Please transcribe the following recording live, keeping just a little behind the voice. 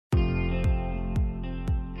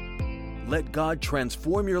let God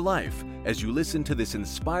transform your life as you listen to this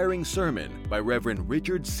inspiring sermon by Reverend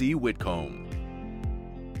Richard C. Whitcomb.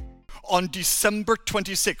 On December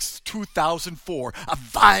 26, 2004, a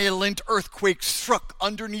violent earthquake struck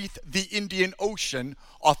underneath the Indian Ocean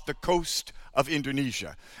off the coast of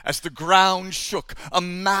Indonesia. As the ground shook, a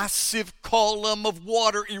massive column of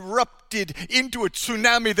water erupted into a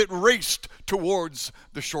tsunami that raced towards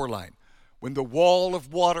the shoreline. When the wall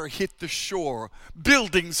of water hit the shore,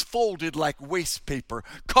 buildings folded like waste paper,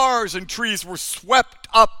 cars and trees were swept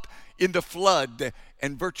up in the flood,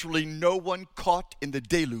 and virtually no one caught in the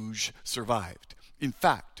deluge survived. In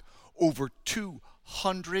fact, over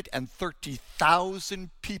 230,000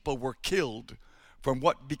 people were killed from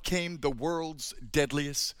what became the world's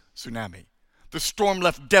deadliest tsunami. The storm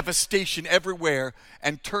left devastation everywhere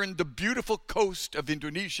and turned the beautiful coast of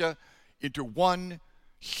Indonesia into one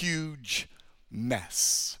huge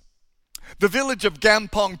mess. The village of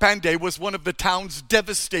Gampong Pandey was one of the towns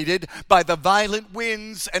devastated by the violent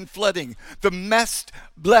winds and flooding. The mess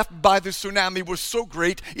left by the tsunami was so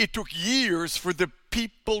great, it took years for the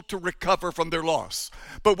people to recover from their loss.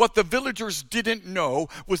 But what the villagers didn't know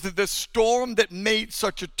was that the storm that made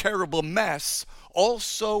such a terrible mess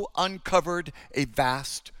also uncovered a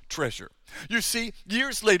vast treasure. You see,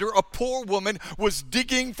 years later, a poor woman was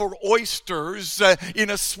digging for oysters in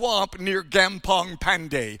a swamp near Gampong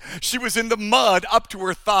Pandey. She was in the mud up to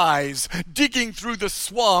her thighs, digging through the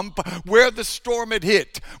swamp where the storm had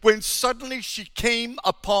hit, when suddenly she came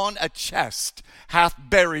upon a chest half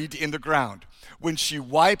buried in the ground. When she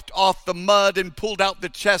wiped off the mud and pulled out the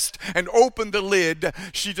chest and opened the lid,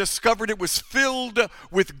 she discovered it was filled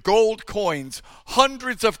with gold coins,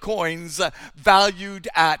 hundreds of coins valued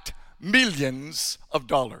at millions of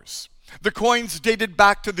dollars. The coins dated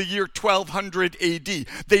back to the year 1200 AD.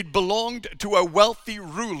 They'd belonged to a wealthy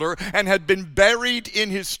ruler and had been buried in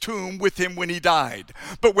his tomb with him when he died.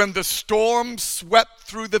 But when the storm swept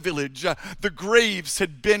through the village, the graves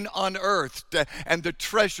had been unearthed, and the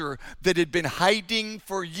treasure that had been hiding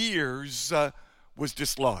for years was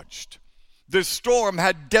dislodged. The storm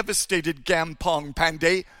had devastated Gampong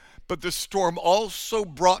Pandey, but the storm also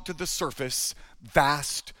brought to the surface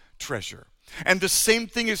vast treasure. And the same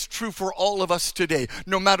thing is true for all of us today.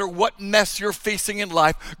 No matter what mess you're facing in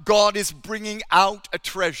life, God is bringing out a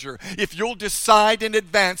treasure. If you'll decide in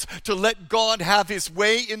advance to let God have his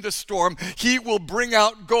way in the storm, he will bring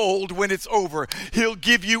out gold when it's over. He'll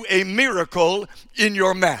give you a miracle in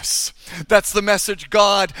your mess. That's the message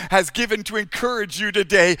God has given to encourage you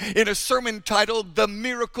today in a sermon titled, The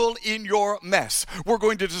Miracle in Your Mess. We're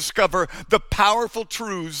going to discover the powerful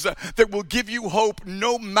truths that will give you hope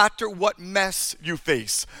no matter what mess you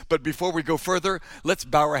face. But before we go further, let's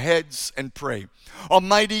bow our heads and pray.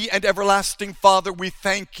 Almighty and everlasting Father, we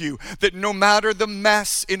thank you that no matter the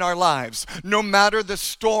mess in our lives, no matter the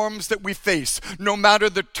storms that we face, no matter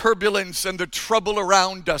the turbulence and the trouble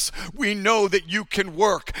around us, we know that you can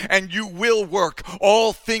work and you will work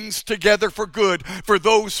all things together for good for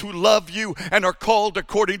those who love you and are called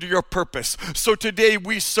according to your purpose. So today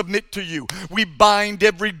we submit to you. We bind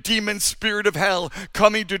every demon spirit of hell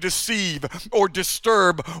coming to deceive or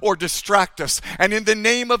disturb or distract us. And in the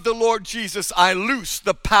name of the Lord Jesus, I loose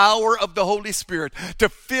the power of the Holy Spirit to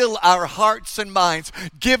fill our hearts and minds.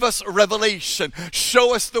 Give us revelation.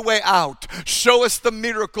 Show us the way out. Show us the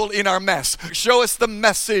miracle in our mess. Show us the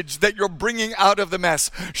message that you're bringing out of the mess.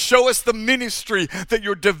 Show us the ministry that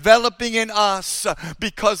you're developing in us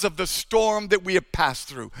because of the storm that we have passed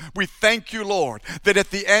through. We thank you, Lord, that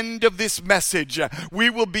at the end of this message, we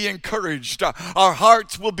will be encouraged. Our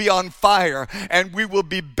hearts will be on fire, and we will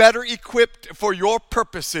be better equipped for your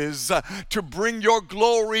purposes to bring your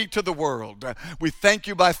glory to the world. We thank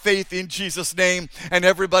you by faith in Jesus' name, and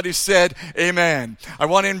everybody said amen. I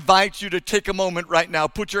want to invite you to take a moment right now,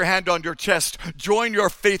 put your hand on your chest, join your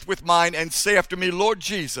faith with mine, and say after me, Lord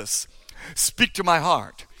Jesus, speak to my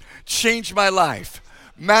heart, change my life,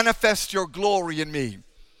 manifest your glory in me.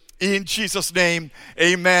 In Jesus' name,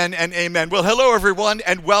 amen and amen. Well, hello everyone,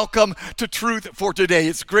 and welcome to Truth for Today.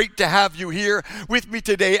 It's great to have you here with me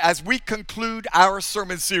today as we conclude our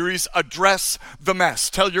sermon series, Address the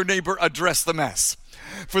Mess. Tell your neighbor, address the mess.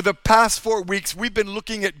 For the past 4 weeks, we've been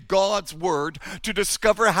looking at God's Word to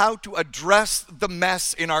discover how to address the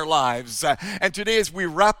mess in our lives. And today, as we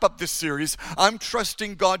wrap up this series, I'm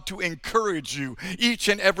trusting God to encourage you, each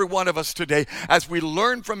and every one of us today, as we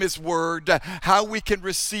learn from His Word how we can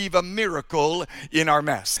receive a miracle in our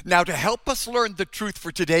mess. Now, to help us learn the truth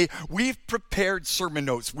for today, we've prepared sermon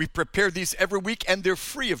notes. We prepare these every week, and they're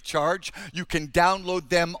free of charge. You can download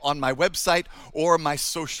them on my website or my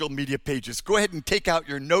social media pages. Go ahead and take take out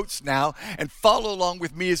your notes now and follow along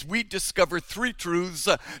with me as we discover 3 truths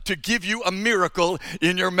to give you a miracle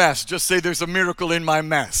in your mess. Just say, there's a miracle in my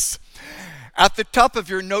mess. At the top of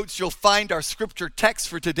your notes, you'll find our scripture text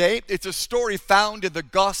for today. It's a story found in the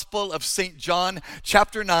Gospel of St. John,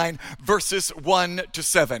 chapter 9, verses 1 to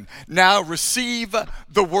 7. Now receive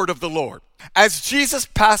the word of the Lord. As Jesus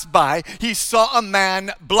passed by, he saw a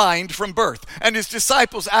man blind from birth, and his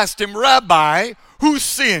disciples asked him, Rabbi, who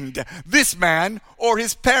sinned, this man or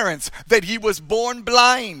his parents, that he was born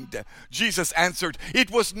blind? Jesus answered, it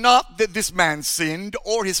was not that this man sinned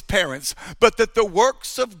or his parents, but that the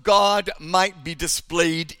works of God might be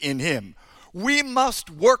displayed in him. We must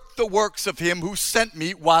work the works of him who sent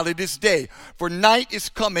me while it is day, for night is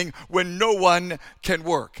coming when no one can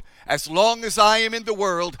work. As long as I am in the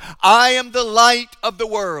world, I am the light of the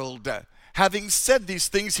world. Having said these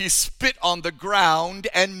things, he spit on the ground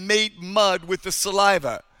and made mud with the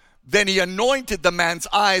saliva. Then he anointed the man's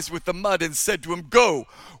eyes with the mud and said to him, go,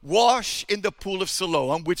 wash in the pool of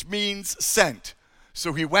Siloam, which means sent.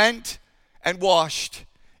 So he went and washed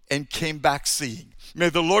and came back seeing. May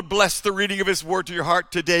the Lord bless the reading of his word to your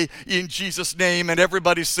heart today in Jesus' name. And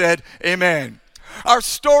everybody said, amen. Our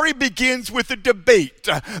story begins with a debate.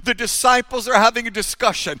 The disciples are having a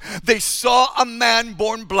discussion. They saw a man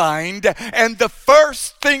born blind, and the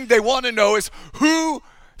first thing they want to know is who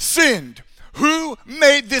sinned? Who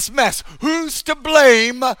made this mess? Who's to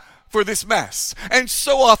blame for this mess? And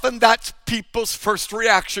so often that's people's first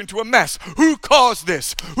reaction to a mess. Who caused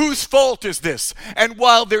this? Whose fault is this? And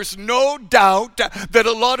while there's no doubt that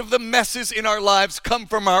a lot of the messes in our lives come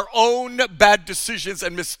from our own bad decisions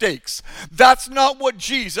and mistakes, that's not what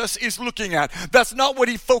Jesus is looking at. That's not what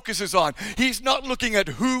he focuses on. He's not looking at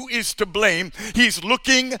who is to blame. He's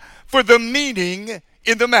looking for the meaning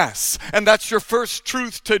in the mess. And that's your first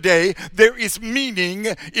truth today. There is meaning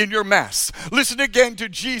in your mess. Listen again to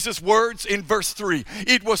Jesus' words in verse 3.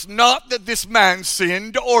 It was not that this man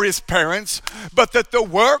sinned or his parents, but that the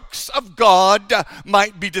works of God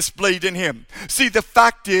might be displayed in him. See, the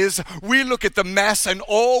fact is, we look at the mess and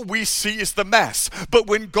all we see is the mess. But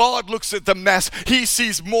when God looks at the mess, he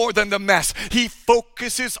sees more than the mess. He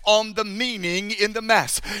focuses on the meaning in the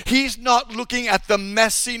mess. He's not looking at the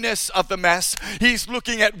messiness of the mess. He's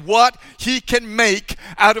looking at what he can make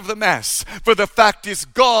out of the mess. For the fact is,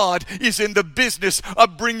 God is in the business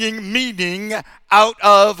of bringing meaning out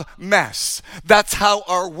of mess. That's how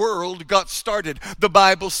our world got started. The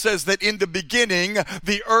Bible says that in the beginning,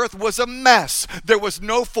 the earth was a mess. There was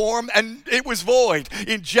no form and it was void.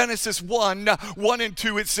 In Genesis 1 and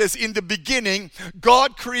 2, it says, in the beginning,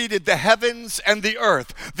 God created the heavens and the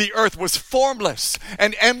earth. The earth was formless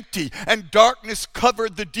and empty, and darkness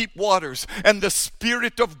covered the deep waters, and the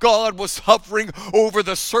Spirit of God was hovering over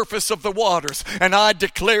the surface of the waters. And I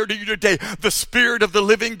declare to you today, the Spirit of the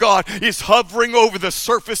living God is hovering over the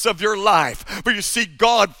surface of your life. For you see,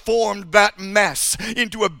 God formed that mess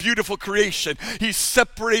into a beautiful creation. He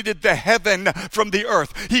separated the heaven from the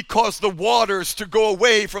earth. He caused the waters to go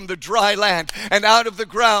away from the dry land, and out of the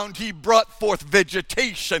ground he brought forth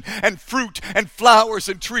vegetation and fruit and flowers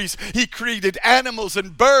and trees. He created animals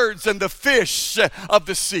and birds and the fish of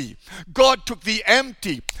the sea. God took the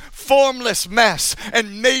empty, formless mess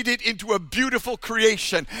and made it into a beautiful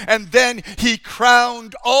creation. And then he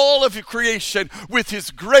crowned all of creation with his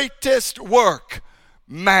greatest work,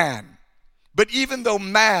 man. But even though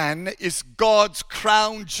man is God's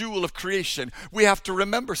crown jewel of creation, we have to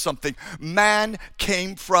remember something. Man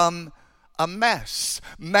came from a mess.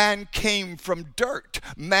 Man came from dirt.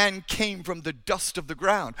 Man came from the dust of the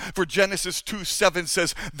ground. For Genesis 2:7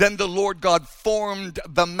 says, then the Lord God formed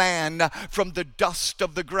the man from the dust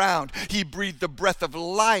of the ground. He breathed the breath of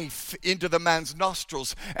life into the man's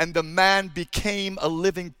nostrils, and the man became a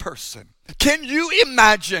living person. Can you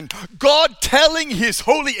imagine God telling his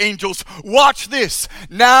holy angels, watch this,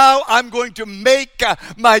 now I'm going to make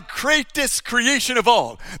my greatest creation of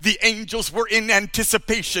all. The angels were in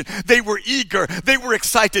anticipation. They were eager. They were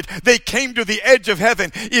excited. They came to the edge of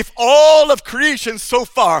heaven. If all of creation so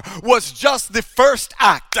far was just the first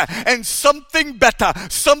act and something better,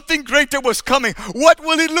 something greater was coming, what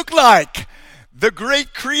will it look like? The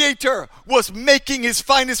great creator was making his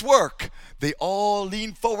finest work. They all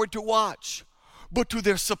leaned forward to watch. But to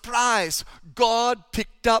their surprise, God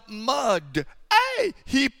picked up mud. Hey,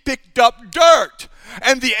 he picked up dirt.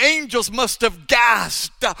 And the angels must have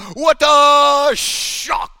gasped. What a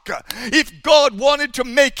shock. If God wanted to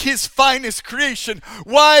make his finest creation,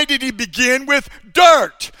 why did he begin with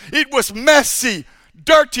dirt? It was messy,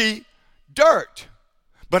 dirty dirt.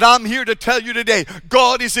 But I'm here to tell you today,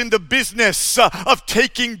 God is in the business of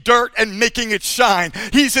taking dirt and making it shine.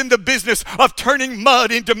 He's in the business of turning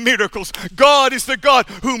mud into miracles. God is the God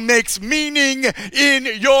who makes meaning in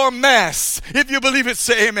your mess. If you believe it,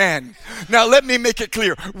 say amen. Now let me make it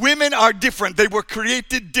clear. Women are different. They were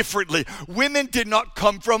created differently. Women did not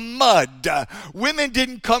come from mud. Women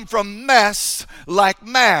didn't come from mess like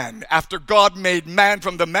man. After God made man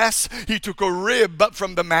from the mess, he took a rib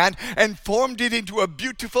from the man and formed it into a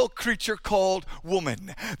beautiful creature called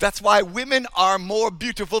woman. That's why women are more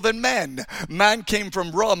beautiful than men. Man came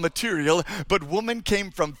from raw material, but woman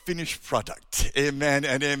came from finished product. Amen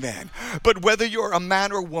and amen. But whether you're a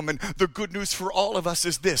man or woman, the good news for all of us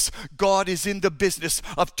is this: God is in the business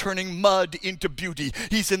of turning mud into beauty.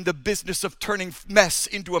 He's in the business of turning mess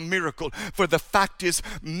into a miracle. For the fact is,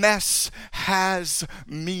 mess has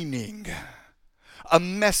meaning. A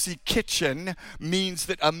messy kitchen means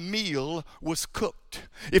that a meal was cooked.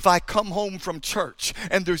 If I come home from church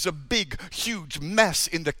and there's a big, huge mess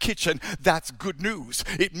in the kitchen, that's good news.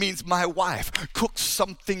 It means my wife cooked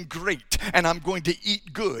something great and I'm going to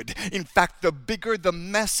eat good. In fact, the bigger the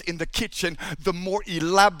mess in the kitchen, the more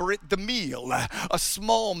elaborate the meal. A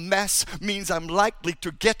small mess means I'm likely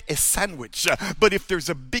to get a sandwich. But if there's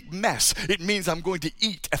a big mess, it means I'm going to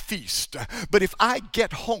eat a feast. But if I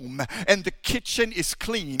get home and the kitchen is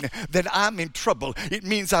clean, then I'm in trouble. It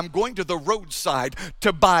means I'm going to the roadside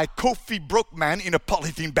to buy Kofi Brokeman in a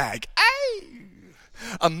polythene bag.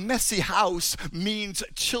 A messy house means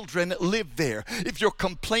children live there. If you're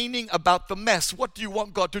complaining about the mess, what do you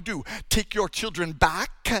want God to do? Take your children back?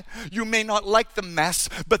 You may not like the mess,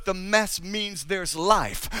 but the mess means there's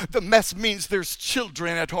life. The mess means there's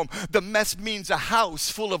children at home. The mess means a house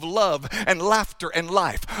full of love and laughter and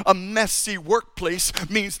life. A messy workplace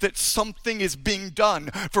means that something is being done.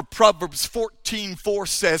 For Proverbs 14:4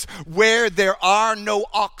 says, where there are no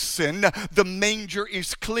oxen, the manger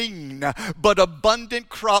is clean, but abundant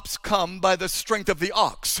crops come by the strength of the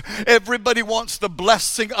ox. Everybody wants the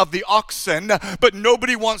blessing of the oxen, but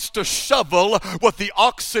nobody wants to shovel what the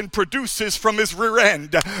oxen produces from his rear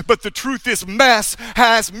end. But the truth is, mess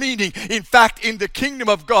has meaning. In fact, in the kingdom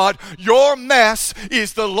of God, your mess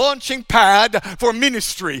is the launching pad for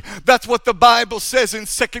ministry. That's what the Bible says in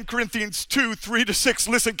 2 Corinthians 2:3-6.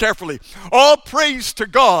 Listen carefully. All praise to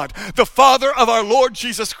God, the Father of our Lord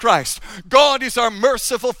Jesus Christ. God is our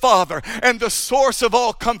merciful Father and the source of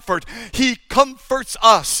all comfort. He comforts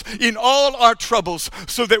us in all our troubles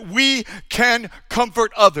so that we can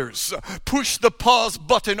comfort others. Push the pause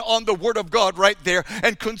button on the Word of God right there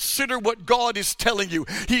and consider what God is telling you.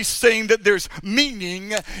 He's saying that there's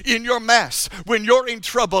meaning in your mess. When you're in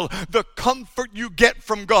trouble, the comfort you get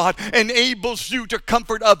from God enables you to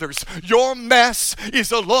comfort others. Your mess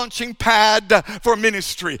is a launching pad for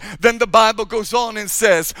ministry. Then the Bible goes on and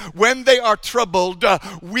says, when they are troubled,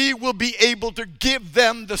 we will be able to give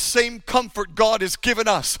them the same comfort God has given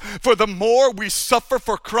us. For the more we suffer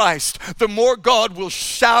for Christ, the more God will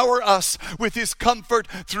shower us with his comfort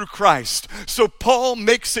through Christ. So Paul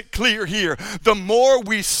makes it clear here, the more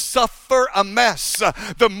we suffer a mess,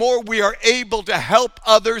 the more we are able to help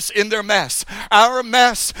others in their mess. Our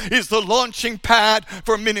mess is the launching pad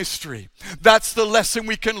for ministry. That's the lesson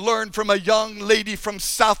we can learn from a young lady from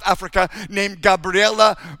South Africa named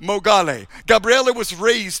Gabriela Mogale. Gabriela was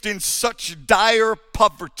raised in such dire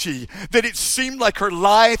poverty that it seemed like her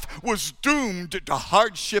life was doomed to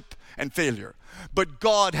hardship and failure. But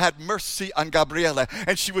God had mercy on Gabriela,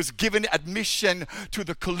 and she was given admission to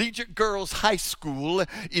the Collegiate Girls High School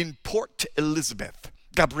in Port Elizabeth.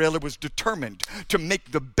 Gabriela was determined to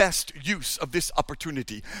make the best use of this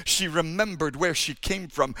opportunity. She remembered where she came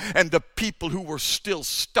from and the people who were still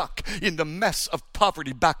stuck in the mess of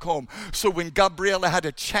poverty back home. So when Gabriela had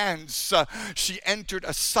a chance, she entered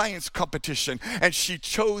a science competition and she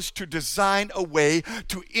chose to design a way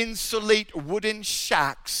to insulate wooden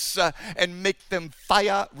shacks and make them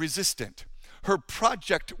fire resistant. Her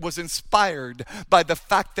project was inspired by the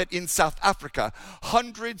fact that in South Africa,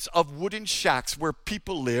 hundreds of wooden shacks where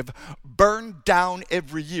people live burn down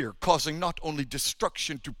every year, causing not only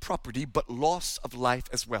destruction to property, but loss of life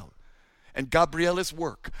as well. And Gabriela's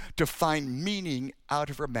work to find meaning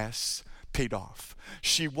out of her mess paid off.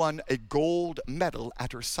 She won a gold medal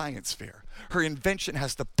at her science fair. Her invention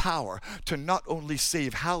has the power to not only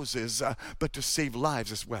save houses, but to save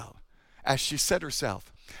lives as well. As she said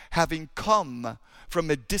herself, having come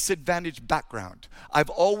from a disadvantaged background,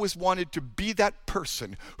 I've always wanted to be that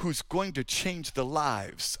person who's going to change the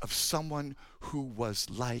lives of someone who was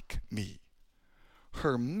like me.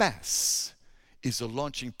 Her mess is a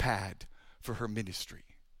launching pad for her ministry.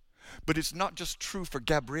 But it's not just true for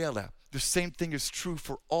Gabriella. The same thing is true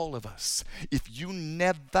for all of us. If you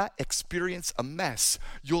never experience a mess,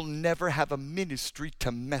 you'll never have a ministry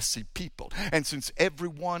to messy people. And since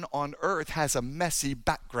everyone on earth has a messy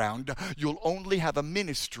background, you'll only have a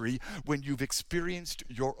ministry when you've experienced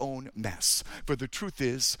your own mess. For the truth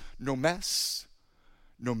is, no mess,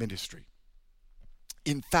 no ministry.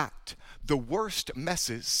 In fact, the worst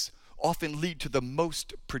messes often lead to the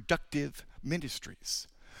most productive ministries.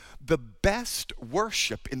 The best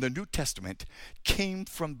worship in the New Testament came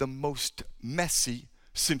from the most messy,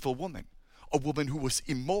 sinful woman. A woman who was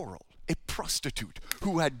immoral, a prostitute,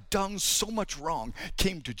 who had done so much wrong,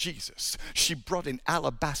 came to Jesus. She brought an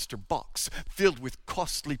alabaster box filled with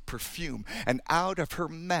costly perfume, and out of her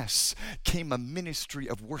mess came a ministry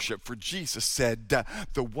of worship. For Jesus said,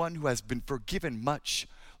 the one who has been forgiven much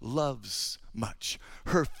loves much.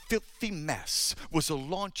 Her filthy mess was a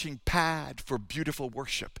launching pad for beautiful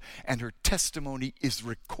worship, and her testimony is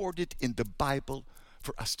recorded in the Bible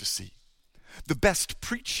for us to see. The best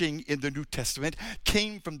preaching in the New Testament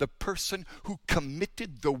came from the person who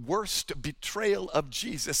committed the worst betrayal of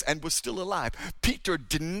Jesus and was still alive. Peter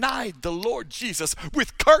denied the Lord Jesus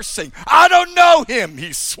with cursing. "I don't know him,"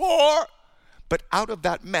 he swore. But out of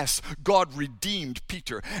that mess, God redeemed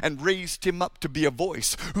Peter and raised him up to be a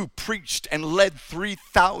voice who preached and led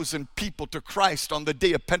 3,000 people to Christ on the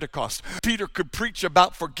day of Pentecost. Peter could preach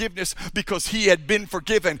about forgiveness because he had been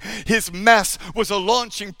forgiven. His mess was a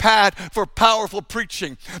launching pad for powerful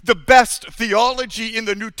preaching. The best theology in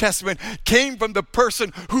the New Testament came from the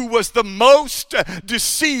person who was the most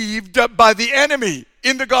deceived by the enemy.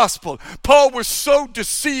 In the gospel, Paul was so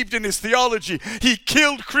deceived in his theology, he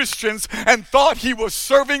killed Christians and thought he was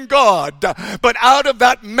serving God. But out of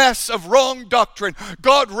that mess of wrong doctrine,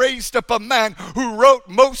 God raised up a man who wrote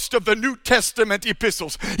most of the New Testament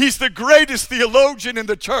epistles. He's the greatest theologian in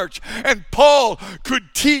the church. And Paul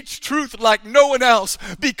could teach truth like no one else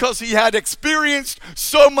because he had experienced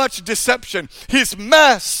so much deception. His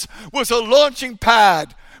mess was a launching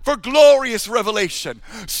pad for glorious revelation.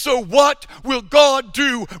 So what will God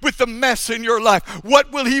do with the mess in your life?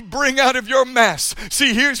 What will he bring out of your mess?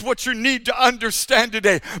 See, here's what you need to understand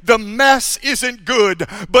today. The mess isn't good,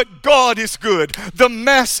 but God is good. The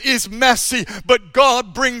mess is messy, but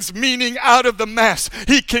God brings meaning out of the mess.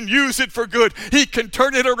 He can use it for good. He can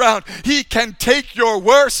turn it around. He can take your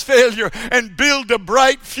worst failure and build a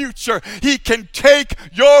bright future. He can take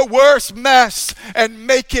your worst mess and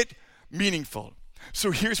make it meaningful.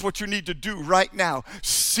 So here's what you need to do right now.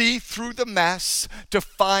 See through the mess to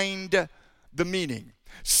find the meaning.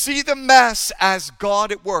 See the mess as God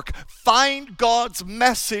at work. Find God's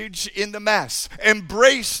message in the mess.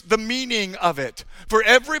 Embrace the meaning of it. For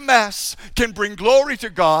every mess can bring glory to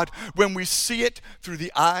God when we see it through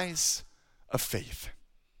the eyes of faith.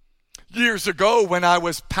 Years ago, when I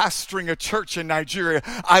was pastoring a church in Nigeria,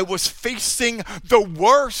 I was facing the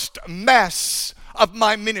worst mess of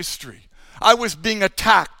my ministry. I was being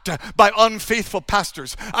attacked by unfaithful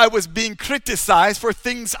pastors. I was being criticized for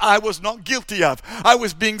things I was not guilty of. I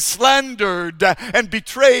was being slandered and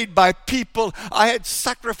betrayed by people I had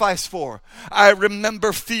sacrificed for. I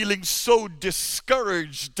remember feeling so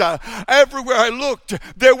discouraged. Everywhere I looked,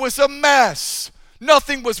 there was a mess.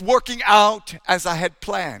 Nothing was working out as I had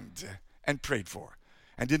planned and prayed for.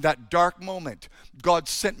 And in that dark moment, God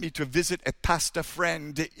sent me to visit a pastor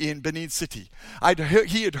friend in Benin City.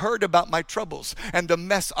 He had heard about my troubles and the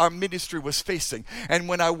mess our ministry was facing. And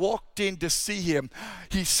when I walked in to see him,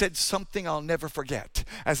 he said something I'll never forget.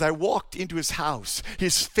 As I walked into his house,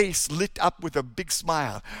 his face lit up with a big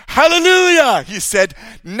smile. "Hallelujah," he said.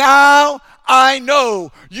 "Now I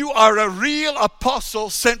know you are a real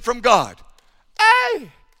apostle sent from God."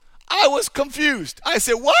 Hey, I was confused. I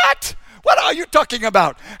said, "What? What are you talking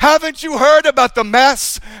about? Haven't you heard about the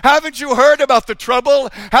mess? Haven't you heard about the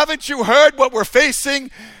trouble? Haven't you heard what we're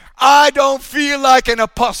facing?" I don't feel like an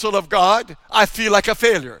apostle of God. I feel like a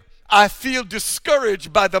failure. I feel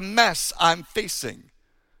discouraged by the mess I'm facing.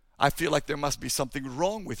 I feel like there must be something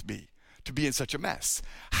wrong with me to be in such a mess.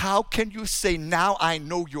 How can you say, "Now I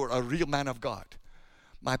know you're a real man of God"?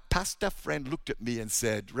 My pastor friend looked at me and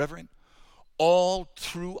said, "Reverend, all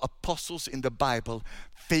true apostles in the Bible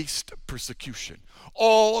faced persecution.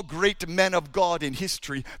 All great men of God in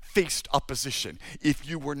history faced opposition. If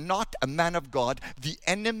you were not a man of God, the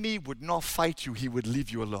enemy would not fight you. He would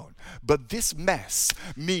leave you alone. But this mess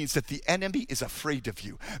means that the enemy is afraid of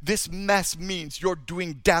you. This mess means you're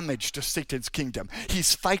doing damage to Satan's kingdom.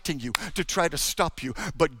 He's fighting you to try to stop you.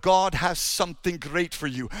 But God has something great for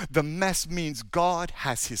you. The mess means God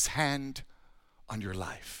has his hand on your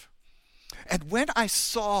life. And said, when I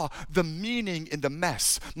saw the meaning in the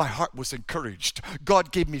mess, my heart was encouraged.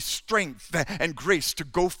 God gave me strength and grace to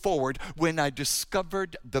go forward when I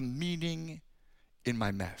discovered the meaning in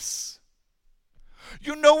my mess.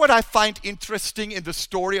 You know what I find interesting in the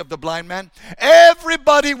story of the blind man?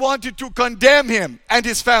 Everybody wanted to condemn him and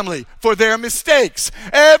his family for their mistakes.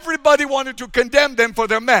 Everybody wanted to condemn them for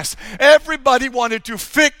their mess. Everybody wanted to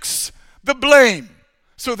fix the blame.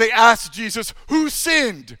 So they asked Jesus, who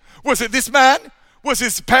sinned? Was it this man? Was it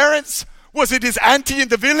his parents? Was it his auntie in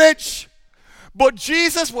the village? But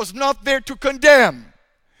Jesus was not there to condemn.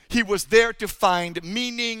 He was there to find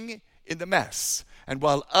meaning in the mess. And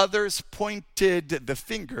while others pointed the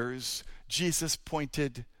fingers, Jesus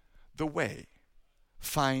pointed the way.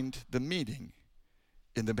 Find the meaning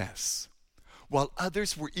in the mess. While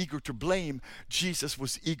others were eager to blame, Jesus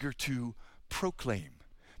was eager to proclaim.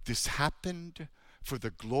 This happened for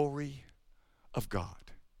the glory of God.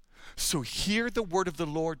 So hear the word of the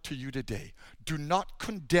Lord to you today. Do not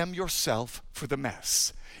condemn yourself for the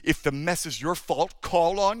mess. If the mess is your fault,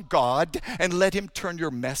 call on God and let him turn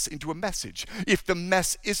your mess into a message. If the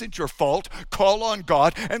mess isn't your fault, call on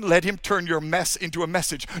God and let him turn your mess into a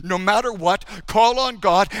message. No matter what, call on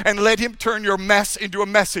God and let him turn your mess into a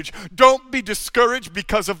message. Don't be discouraged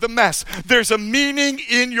because of the mess. There's a meaning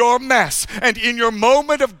in your mess, and in your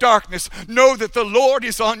moment of darkness, know that the Lord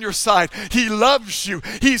is on your side. He loves you.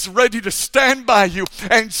 He's ready to stand by you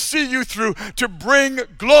and see you through to bring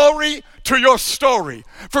glory to your story.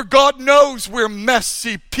 For God knows we're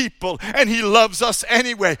messy people, and he loves us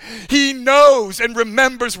anyway. He knows and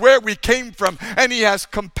remembers where we came from, and he has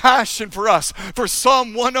compassion for us. For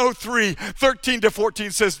Psalm 103,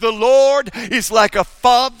 13-14 says, the Lord is like a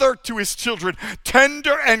father to his children,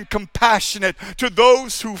 tender and compassionate to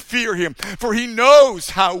those who fear him. For he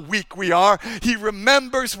knows how weak we are. He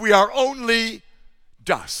remembers we are only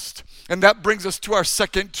dust. And that brings us to our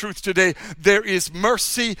second truth today. There is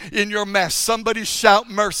mercy in your mess. Somebody shout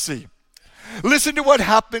mercy. Listen to what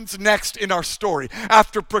happens next in our story.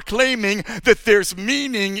 After proclaiming that there's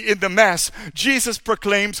meaning in the mess, Jesus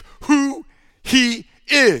proclaims who he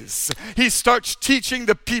is. He starts teaching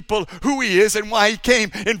the people who he is and why he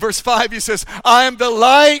came. In verse 5 he says, I am the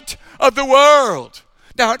light of the world.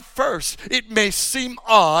 Now at first, it may seem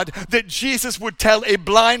odd that Jesus would tell a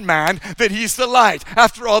blind man that he's the light.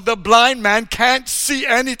 After all, the blind man can't see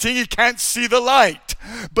anything. He can't see the light.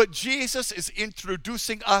 But Jesus is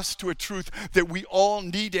introducing us to a truth that we all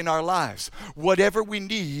need in our lives. Whatever we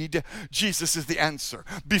need, Jesus is the answer.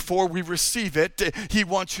 Before we receive it, he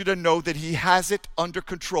wants you to know that he has it under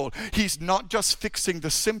control. He's not just fixing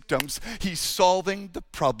the symptoms, he's solving the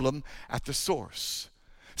problem at the source.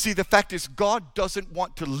 See, the fact is, God doesn't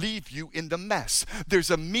want to leave you in the mess. There's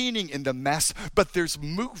a meaning in the mess, but there's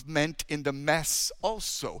movement in the mess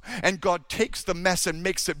also. And God takes the mess and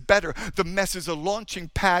makes it better. The mess is a launching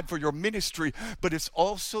pad for your ministry, but it's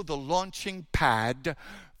also the launching pad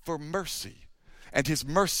for mercy. And his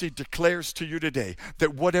mercy declares to you today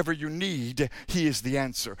that whatever you need, he is the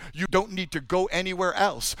answer. You don't need to go anywhere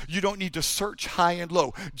else. You don't need to search high and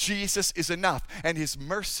low. Jesus is enough. And his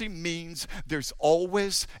mercy means there's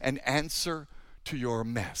always an answer to your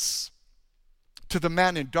mess. To the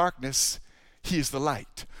man in darkness, he is the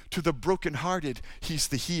light. To the brokenhearted, he's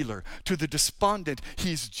the healer. To the despondent,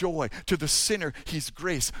 he's joy. To the sinner, he's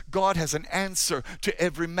grace. God has an answer to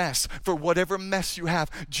every mess. For whatever mess you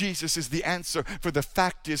have, Jesus is the answer. For the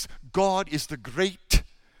fact is, God is the great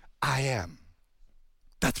I am.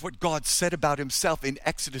 That's what God said about himself in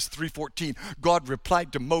Exodus 3:14. God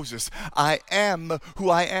replied to Moses, I am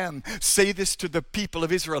who I am. Say this to the people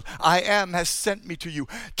of Israel. I am has sent me to you.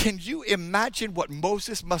 Can you imagine what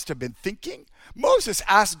Moses must have been thinking? Moses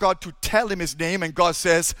asked God to tell him his name, and God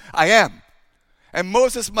says, I am. And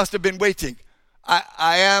Moses must have been waiting.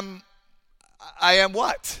 I am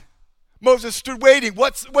what? Moses stood waiting.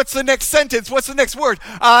 What's the next sentence? What's the next word?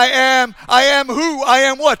 I am who? I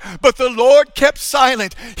am what? But the Lord kept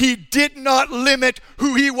silent. He did not limit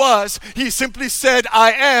who he was. He simply said,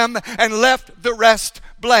 I am, and left the rest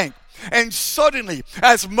blank. And suddenly,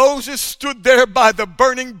 as Moses stood there by the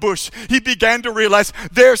burning bush, he began to realize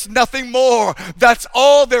there's nothing more. That's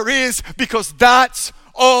all there is, because that's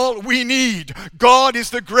all we need. God is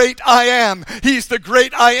the great I am. He's the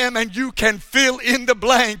great I am, and you can fill in the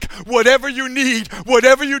blank. Whatever you need,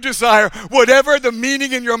 whatever you desire, whatever the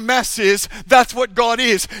meaning in your mess is, that's what God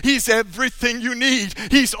is. He's everything you need.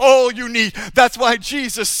 He's all you need. That's why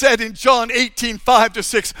Jesus said in John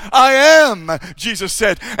 18:5-6, I am, Jesus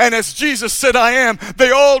said. And as Jesus said, I am,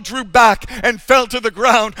 they all drew back and fell to the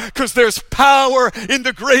ground, because there's power in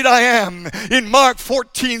the great I am. In Mark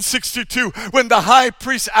 14:62, when the high priest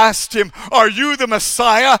priests asked him, "Are you the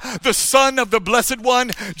Messiah, the Son of the Blessed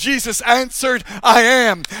One?" Jesus answered, "I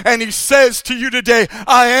am." And he says to you today,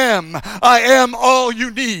 I am. I am all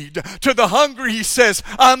you need. To the hungry, he says,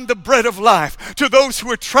 I'm the bread of life. To those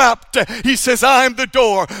who are trapped, he says, I'm the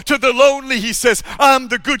door. To the lonely, he says, I'm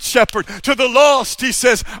the good shepherd. To the lost, he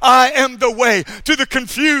says, I am the way. To the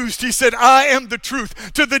confused, he said, I am the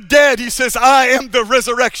truth. To the dead, he says, I am the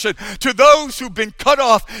resurrection. To those who've been cut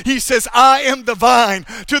off, he says, I am the vine.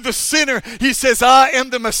 To the sinner, he says, I am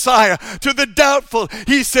the Messiah. To the doubtful,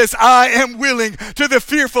 he says, I am willing. To the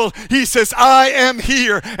fearful, he says, I am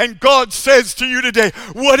here. And God says to you today,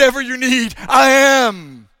 whatever you need, I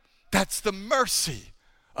am. That's the mercy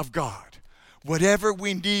of God. Whatever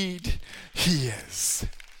we need, he is.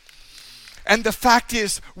 And the fact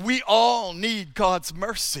is, we all need God's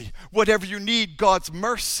mercy. Whatever you need, God's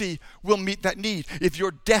mercy will meet that need. If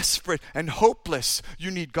you're desperate and hopeless, you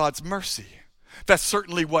need God's mercy. That's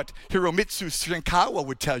certainly what Hiromitsu Shinkawa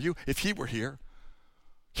would tell you if he were here.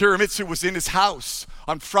 Hiromitsu was in his house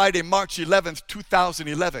on Friday, March 11th,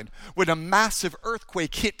 2011, when a massive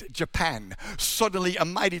earthquake hit Japan. Suddenly, a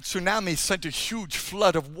mighty tsunami sent a huge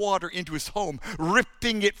flood of water into his home,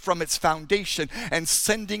 ripping it from its foundation and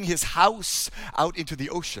sending his house out into the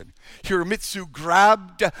ocean. Hiromitsu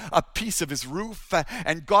grabbed a piece of his roof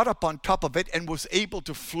and got up on top of it and was able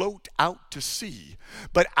to float out to sea.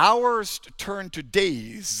 But hours turned to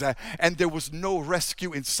days, and there was no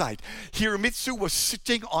rescue in sight. Hiromitsu was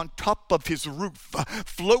sitting on top of his roof,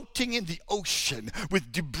 floating in the ocean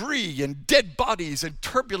with debris and dead bodies and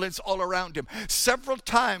turbulence all around him. Several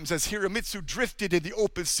times as Hiromitsu drifted in the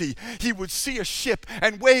open sea, he would see a ship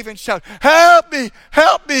and wave and shout, "Help me,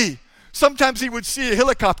 help me!" Sometimes he would see a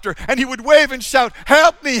helicopter and he would wave and shout,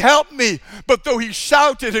 "Help me, help me!" But though he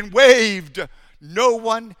shouted and waved, no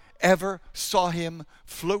one ever saw him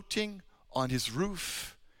floating on his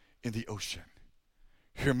roof in the ocean.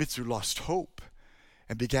 Hiromitsu lost hope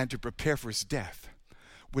and began to prepare for his death,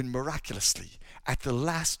 when miraculously, at the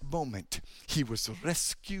last moment, he was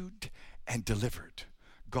rescued and delivered.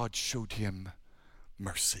 God showed him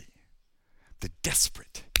mercy. The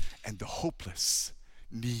desperate and the hopeless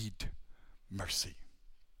need mercy.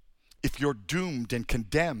 If you're doomed and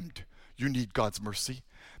condemned, you need God's mercy.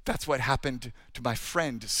 That's what happened to my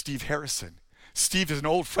friend, Steve Harrison. Steve is an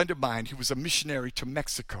old friend of mine. He was a missionary to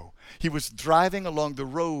Mexico. He was driving along the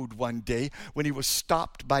road one day when he was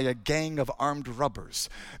stopped by a gang of armed robbers.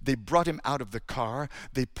 They brought him out of the car.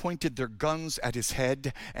 They pointed their guns at his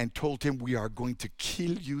head and told him, "We are going to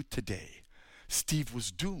kill you today." Steve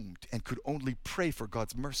was doomed and could only pray for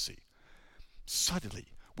God's mercy.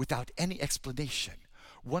 Suddenly, without any explanation,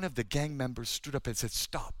 one of the gang members stood up and said,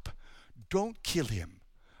 "Stop. Don't kill him.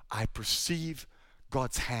 I perceive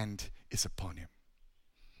God's hand is upon him."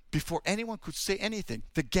 Before anyone could say anything,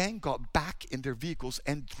 the gang got back in their vehicles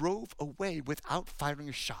and drove away without firing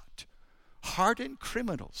a shot. Hardened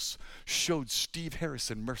criminals showed Steve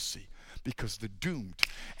Harrison mercy because the doomed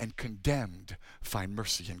and condemned find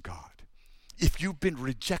mercy in God. If you've been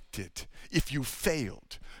rejected, if you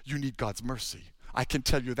failed, you need God's mercy. I can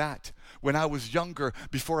tell you that. When I was younger,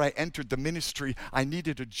 before I entered the ministry, I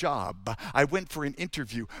needed a job. I went for an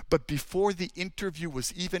interview, but before the interview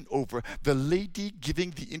was even over, the lady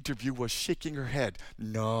giving the interview was shaking her head.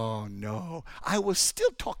 No, no. I was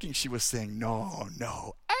still talking. She was saying, no,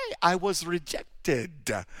 no. I was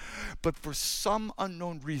rejected. But for some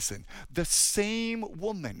unknown reason, the same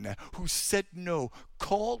woman who said no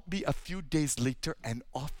called me a few days later and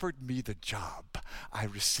offered me the job. I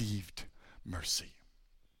received mercy.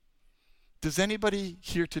 Does anybody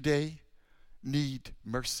here today need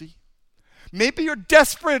mercy? Maybe you're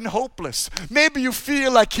desperate and hopeless. Maybe you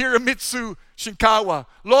feel like Hiromitsu Shinkawa,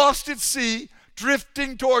 lost at sea,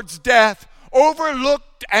 drifting towards death,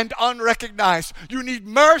 overlooked and unrecognized. You need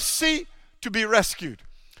mercy to be rescued.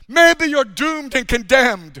 Maybe you're doomed and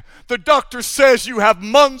condemned. The doctor says you have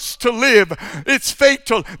months to live. It's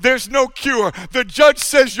fatal. There's no cure. The judge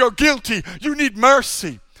says you're guilty. You need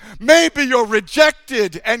mercy. Maybe you're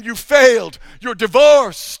rejected and you failed. You're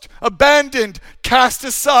divorced, abandoned, cast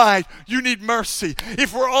aside. You need mercy.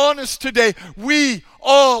 If we're honest today, we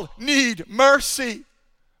all need mercy.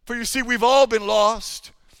 For you see, we've all been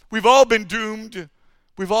lost. We've all been doomed.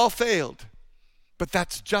 We've all failed. But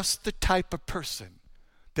that's just the type of person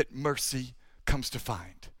that mercy comes to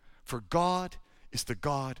find. For God is the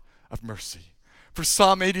God of mercy. For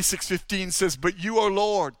Psalm 86:15 says, "But you, O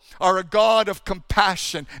Lord, are a God of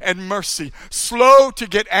compassion and mercy, slow to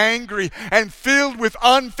get angry and filled with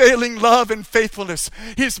unfailing love and faithfulness."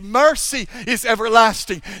 His mercy is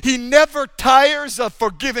everlasting. He never tires of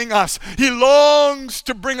forgiving us. He longs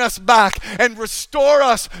to bring us back and restore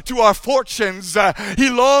us to our fortunes. He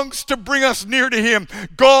longs to bring us near to Him.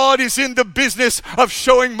 God is in the business of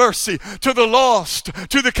showing mercy to the lost,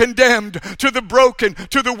 to the condemned, to the broken,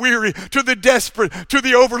 to the weary, to the desperate, to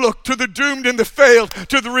the overlooked, to the doomed and the failed,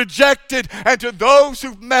 to the rejected, and to those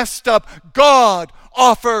who've messed up. God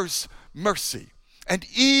offers mercy. And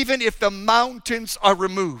even if the mountains are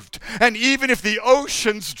removed, and even if the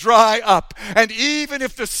oceans dry up, and even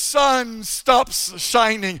if the sun stops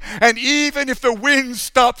shining, and even if the wind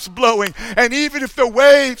stops blowing, and even if the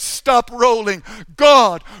waves stop rolling,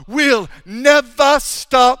 God will never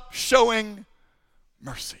stop showing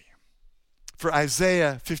mercy. For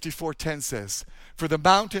Isaiah 54:10 says, "For the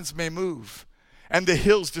mountains may move and the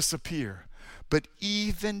hills disappear, but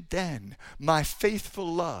even then my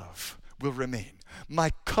faithful love will remain.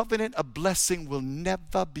 My covenant of blessing will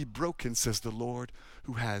never be broken, says the Lord,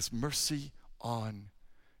 who has mercy on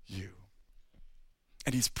you."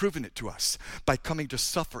 And He's proven it to us by coming to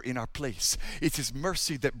suffer in our place. It's His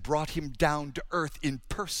mercy that brought Him down to earth in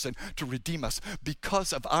person to redeem us.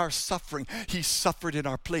 Because of our suffering, He suffered in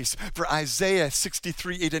our place. For Isaiah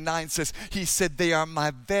 63:8-9 says, He said, "They are my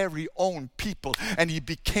very own people," and He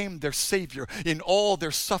became their Savior. In all their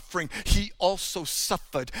suffering, He also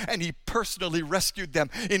suffered, and He personally rescued them.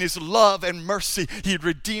 In His love and mercy, He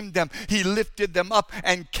redeemed them. He lifted them up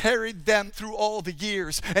and carried them through all the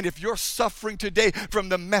years. And if you're suffering today from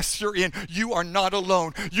the mess you're in, you are not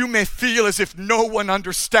alone. You may feel as if no one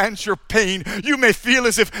understands your pain. You may feel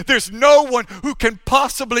as if there's no one who can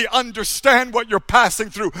possibly understand what you're passing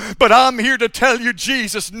through. But I'm here to tell you,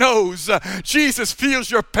 Jesus knows. Jesus feels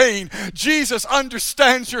your pain. Jesus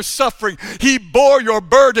understands your suffering. He bore your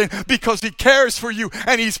burden because He cares for you,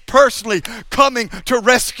 and He's personally coming to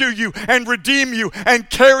rescue you and redeem you and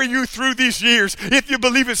carry you through these years. If you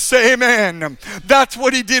believe it, say amen. That's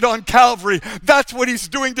what He did on Calvary. That's what He's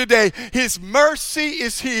doing today. His mercy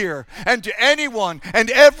is here. And to anyone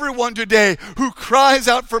and everyone today who cries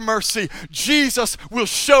out for mercy, Jesus will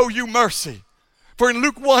show you mercy. For in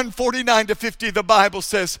Luke 1:49-50, the Bible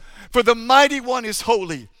says, "For the Mighty One is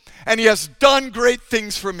holy, and He has done great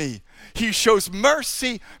things for me. He shows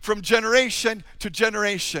mercy from generation to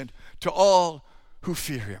generation to all who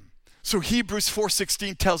fear Him." So Hebrews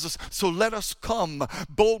 4:16 tells us, "So let us come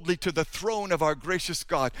boldly to the throne of our gracious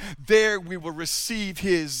God. There we will receive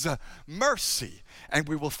His mercy, and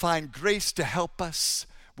we will find grace to help us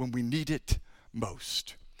when we need it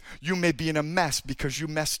most." You may be in a mess because you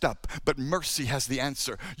messed up, but mercy has the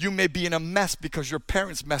answer. You may be in a mess because your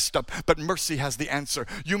parents messed up, but mercy has the answer.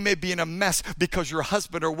 You may be in a mess because your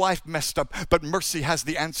husband or wife messed up, but mercy has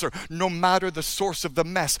the answer. No matter the source of the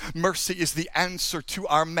mess, mercy is the answer to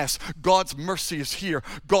our mess. God's mercy is here.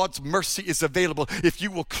 God's mercy is available. If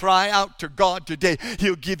you will cry out to God today,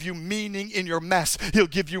 He'll give you meaning in your mess. He'll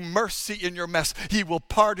give you mercy in your mess. He will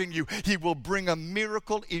pardon you. He will bring a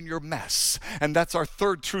miracle in your mess. And that's our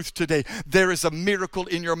third truth today. There is a miracle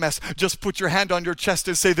in your mess. Just put your hand on your chest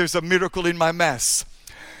and say, "There's a miracle in my mess."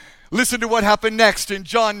 Listen to what happened next in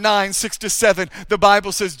John 9:6-7. The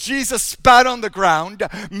Bible says, Jesus spat on the ground,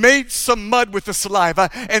 made some mud with the saliva,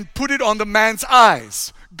 and put it on the man's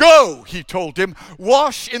eyes. "Go," He told him,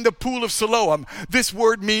 "wash in the pool of Siloam." This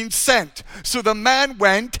word means sent. So the man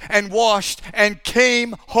went and washed and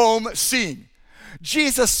came home seeing.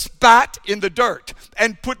 Jesus spat in the dirt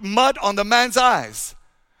and put mud on the man's eyes.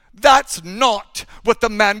 That's not what the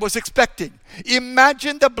man was expecting.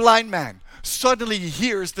 Imagine the blind man. Suddenly he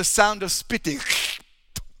hears the sound of spitting.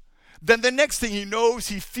 Then the next thing he knows,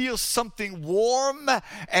 he feels something warm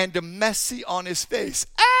and messy on his face.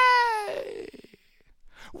 Hey!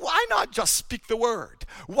 Why not just speak the word?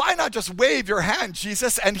 Why not just wave your hand,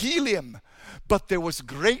 Jesus, and heal him? But there was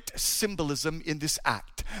great symbolism in this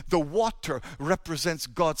act. The water represents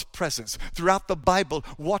God's presence. Throughout the Bible,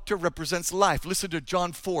 water represents life. Listen to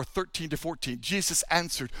John 4:13-14. Jesus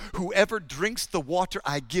answered, "Whoever drinks the water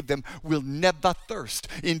I give them will never thirst.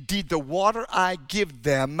 Indeed, the water I give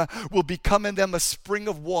them will become in them a spring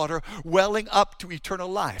of water welling up to eternal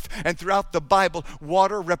life." And throughout the Bible,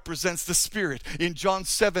 water represents the Spirit. In John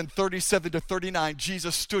 7:37-39,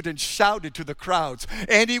 Jesus stood and shouted to the crowds,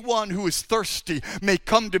 "Anyone who is thirsty may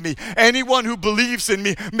come to me. Anyone who believes in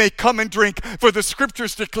me, may come and drink. For the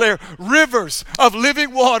scriptures declare rivers of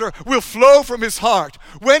living water will flow from his heart.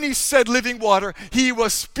 When he said living water, he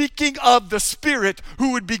was speaking of the Spirit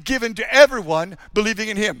who would be given to everyone believing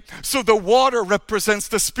in him. So the water represents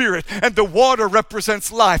the Spirit, and the water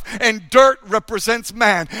represents life, and dirt represents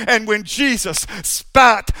man. And when Jesus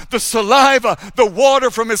spat the saliva, the water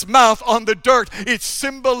from his mouth on the dirt, it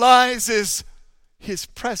symbolizes his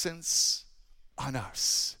presence on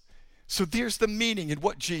us. So there's the meaning in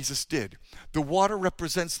what Jesus did. The water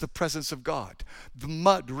represents the presence of God. The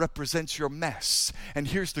mud represents your mess. And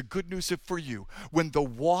here's the good news for you. When the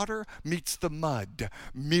water meets the mud,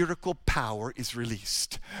 miracle power is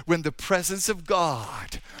released. When the presence of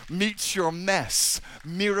God meets your mess,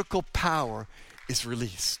 miracle power is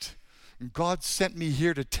released. God sent me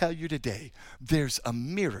here to tell you today, there's a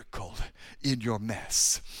miracle in your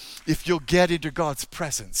mess. If you'll get into God's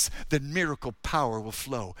presence, then miracle power will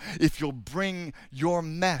flow. If you'll bring your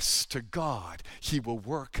mess to God, he will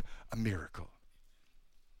work a miracle.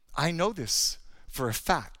 I know this for a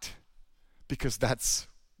fact because that's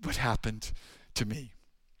what happened to me.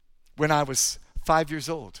 When I was 5 years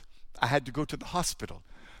old, I had to go to the hospital.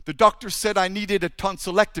 The doctor said I needed a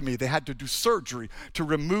tonsillectomy. They had to do surgery to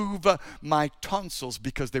remove my tonsils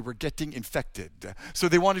because they were getting infected. So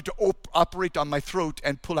they wanted to operate on my throat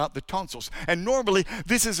and pull out the tonsils. And normally,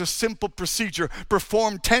 this is a simple procedure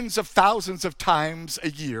performed tens of thousands of times a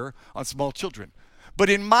year on small children. But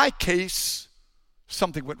in my case,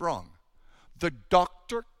 something went wrong. The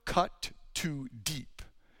doctor cut too deep,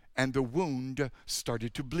 and the wound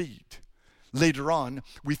started to bleed. Later on,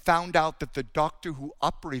 we found out that the doctor who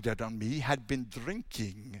operated on me had been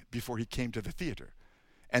drinking before he came to the theater,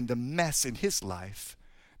 and the mess in his life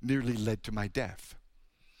nearly led to my death.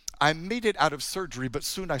 I made it out of surgery, but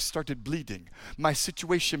soon I started bleeding. My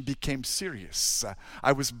situation became serious.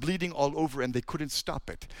 I was bleeding all over, and they couldn't stop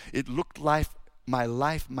it. It looked like my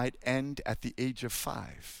life might end at the age of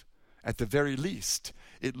 5. At the very least,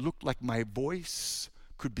 it looked like my voice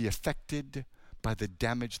could be affected by the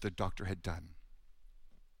damage the doctor had done.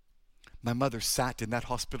 My mother sat in that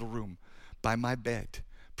hospital room by my bed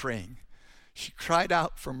praying. She cried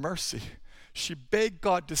out for mercy. She begged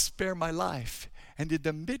God to spare my life. And in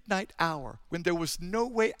the midnight hour, when there was no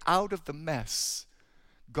way out of the mess,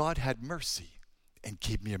 God had mercy and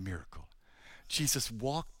gave me a miracle. Jesus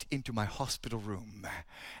walked into my hospital room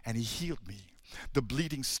and he healed me. The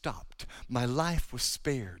bleeding stopped. My life was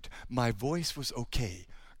spared. My voice was okay.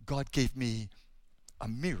 God gave me a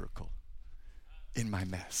miracle in my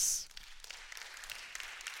mess.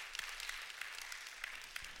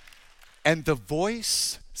 And the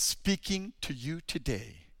voice speaking to you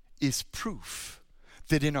today is proof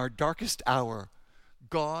that in our darkest hour,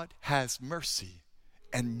 God has mercy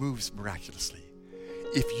and moves miraculously.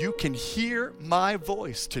 If you can hear my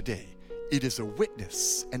voice today, it is a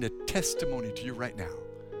witness and a testimony to you right now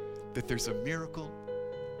that there's a miracle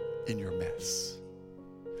in your mess.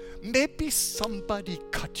 Maybe somebody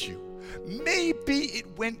cut you. Maybe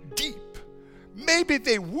it went deep. Maybe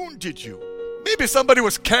they wounded you. Maybe somebody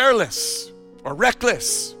was careless or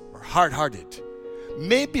reckless or hard-hearted.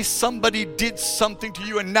 Maybe somebody did something to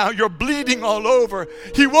you and now you're bleeding all over.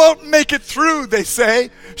 He won't make it through, they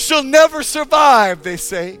say. She'll never survive, they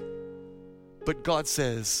say. But God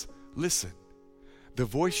says, listen, the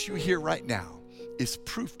voice you hear right now is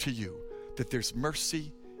proof to you that there's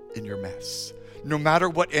mercy in your mess. No matter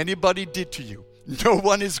what anybody did to you, no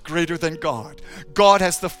one is greater than God. God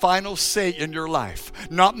has the final say in your life.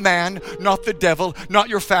 Not man, not the devil, not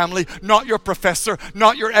your family, not your professor,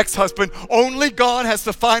 not your ex-husband. Only God has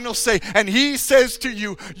the final say. And he says to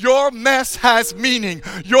you, your mess has meaning.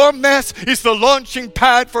 Your mess is the launching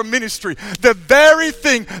pad for ministry. The very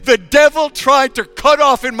thing the devil tried to cut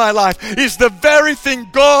off in my life is the very thing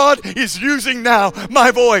God is using now, my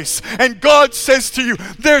voice. And God says to you,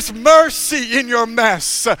 there's mercy in your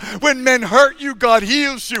mess. When men hurt you, God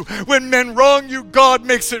heals you. When men wrong you, God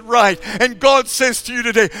makes it right. And God says to you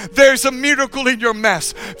today, there's a miracle in your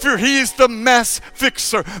mess. For he is the mess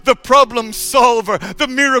fixer, the problem solver, the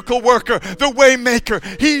miracle worker, the way maker.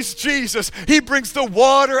 He's Jesus. He brings the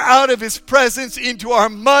water out of his presence into our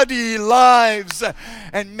muddy lives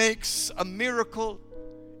and makes a miracle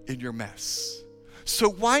in your mess. So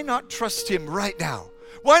why not trust him right now?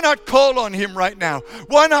 Why not call on him right now?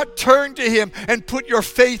 Why not turn to him and put your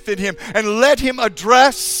faith in him and let him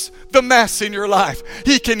address the mess in your life?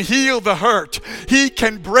 He can heal the hurt. He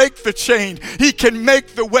can break the chain. He can make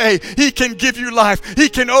the way. He can give you life. He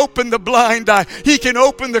can open the blind eye. He can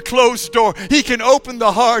open the closed door. He can open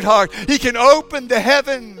the hard heart. He can open the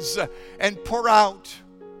heavens and pour out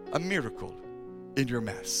a miracle in your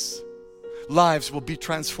mess. Lives will be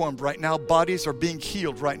transformed right now. Bodies are being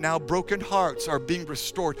healed right now. Broken hearts are being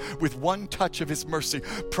restored with one touch of His mercy.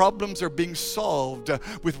 Problems are being solved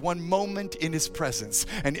with one moment in His presence.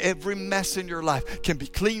 And every mess in your life can be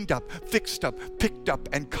cleaned up, fixed up, picked up,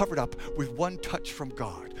 and covered up with one touch from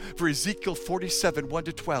God. For Ezekiel 47,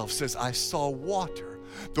 1-12 says, I saw water,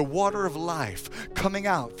 the water of life, coming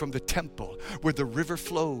out from the temple. Where the river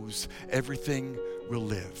flows, everything will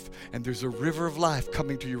live. And there's a river of life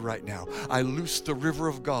coming to you right now. I loose the river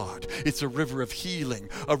of God. It's a river of healing,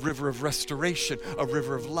 a river of restoration, a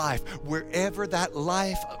river of life. Wherever that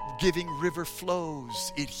life-giving river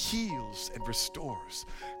flows, it heals and restores.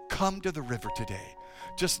 Come to the river today.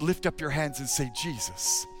 Just lift up your hands and say,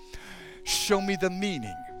 Jesus, show me the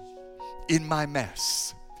meaning in my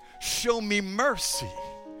mess. Show me mercy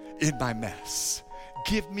in my mess.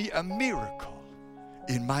 Give me a miracle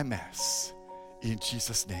in my mess. In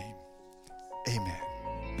Jesus' name, amen.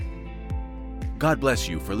 God bless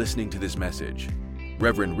you for listening to this message.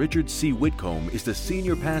 Reverend Richard C. Whitcomb is the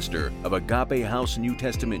senior pastor of Agape House New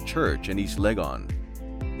Testament Church in East Legon.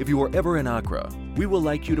 If you are ever in Accra, we would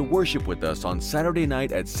like you to worship with us on Saturday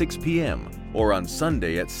night at 6 p.m. or on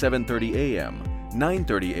Sunday at 7:30 a.m.,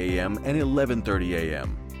 9:30 a.m., and 11:30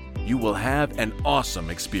 a.m. You will have an awesome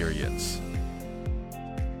experience.